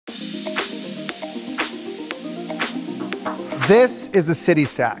This is a city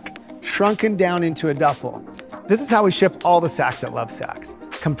sack, shrunken down into a duffel. This is how we ship all the sacks at Lovesac's,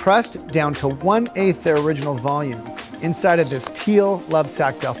 compressed down to 1/8 their original volume inside of this teal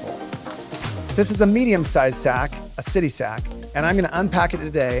Sac Duffel. This is a medium-sized sack, a city sack, and I'm gonna unpack it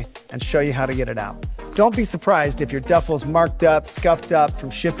today and show you how to get it out. Don't be surprised if your duffel's marked up, scuffed up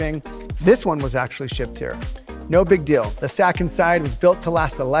from shipping. This one was actually shipped here. No big deal. The sack inside was built to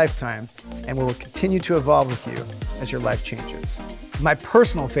last a lifetime and will continue to evolve with you as your life changes. My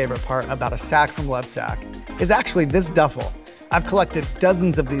personal favorite part about a sack from Lovesac is actually this duffel. I've collected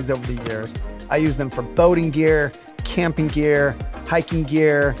dozens of these over the years. I use them for boating gear, camping gear, hiking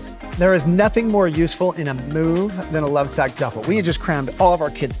gear. There is nothing more useful in a move than a Lovesac duffel. We had just crammed all of our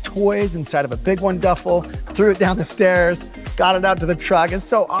kids' toys inside of a big one duffel, threw it down the stairs, got it out to the truck. It's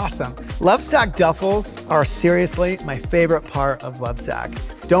so awesome. Lovesac duffels are seriously my favorite part of Lovesac.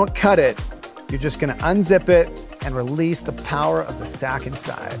 Don't cut it. You're just gonna unzip it and release the power of the sack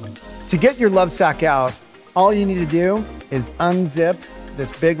inside. To get your Lovesac out, all you need to do is unzip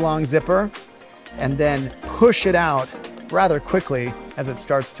this big long zipper and then push it out rather quickly as it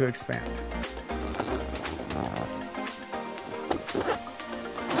starts to expand.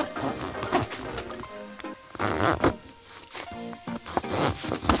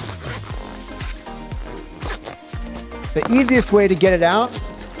 The easiest way to get it out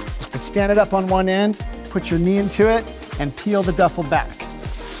is to stand it up on one end, put your knee into it, and peel the duffel back.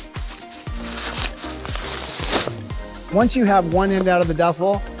 Once you have one end out of the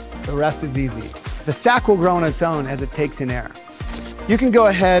duffel, the rest is easy. The sack will grow on its own as it takes in air. You can go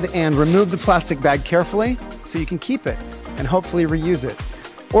ahead and remove the plastic bag carefully so you can keep it and hopefully reuse it.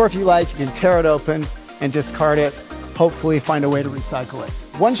 Or if you like, you can tear it open and discard it, hopefully find a way to recycle it.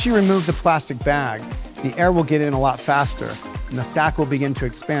 Once you remove the plastic bag, the air will get in a lot faster and the sack will begin to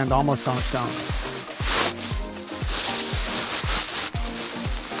expand almost on its own.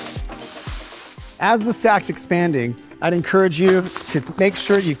 As the sack's expanding, I'd encourage you to make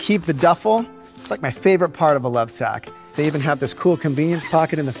sure you keep the duffel. It's like my favorite part of a Lovesac. They even have this cool convenience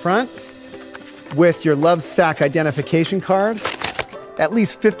pocket in the front with your Lovesac identification card. At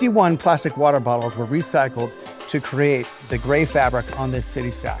least 51 plastic water bottles were recycled to create the gray fabric on this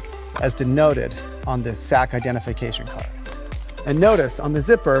city sack, as denoted on this sack identification card. And notice on the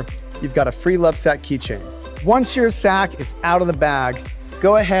zipper, you've got a free Lovesac keychain. Once your sack is out of the bag,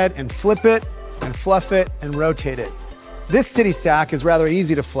 go ahead and flip it and fluff it and rotate it. This city sack is rather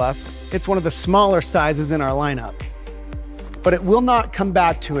easy to fluff. It's one of the smaller sizes in our lineup, but it will not come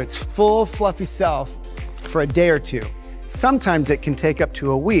back to its full fluffy self for a day or two. Sometimes it can take up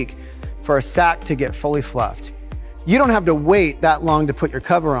to a week for a sack to get fully fluffed. You don't have to wait that long to put your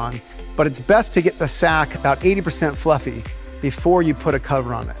cover on, but it's best to get the sack about 80% fluffy before you put a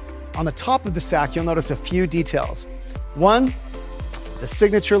cover on it. On the top of the sack, you'll notice a few details. One, the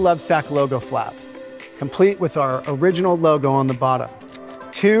signature Lovesac logo flap, complete with our original logo on the bottom.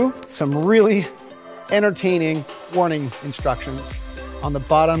 Two, some really entertaining warning instructions on the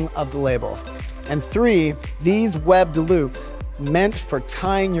bottom of the label. And three, these webbed loops meant for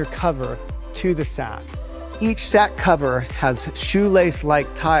tying your cover to the sack. Each sack cover has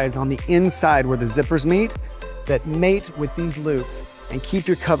shoelace-like ties on the inside where the zippers meet that mate with these loops and keep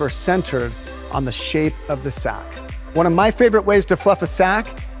your cover centered on the shape of the sack. One of my favorite ways to fluff a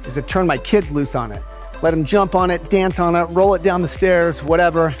sack is to turn my kids loose on it. Let them jump on it, dance on it, roll it down the stairs,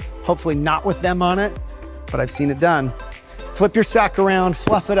 whatever. Hopefully not with them on it, but I've seen it done. Flip your sack around,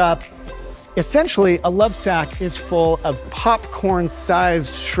 fluff it up. Essentially, a Lovesac is full of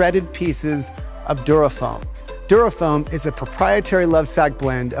popcorn-sized shredded pieces of Durafoam. Durafoam is a proprietary Lovesac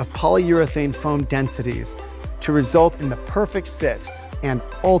blend of polyurethane foam densities to result in the perfect sit and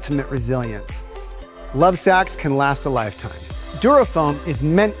ultimate resilience. Lovesacs can last a lifetime. Durafoam is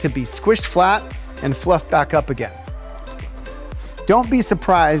meant to be squished flat and fluffed back up again. Don't be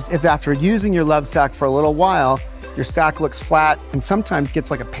surprised if after using your Lovesac for a little while, your sack looks flat and sometimes gets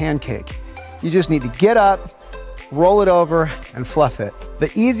like a pancake. You just need to get up, roll it over, and fluff it.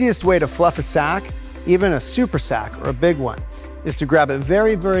 The easiest way to fluff a sack, even a super sack or a big one, is to grab it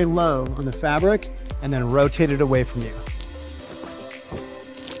very, very low on the fabric and then rotate it away from you.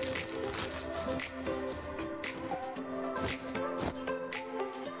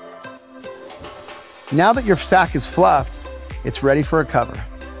 Now that your sack is fluffed, it's ready for a cover.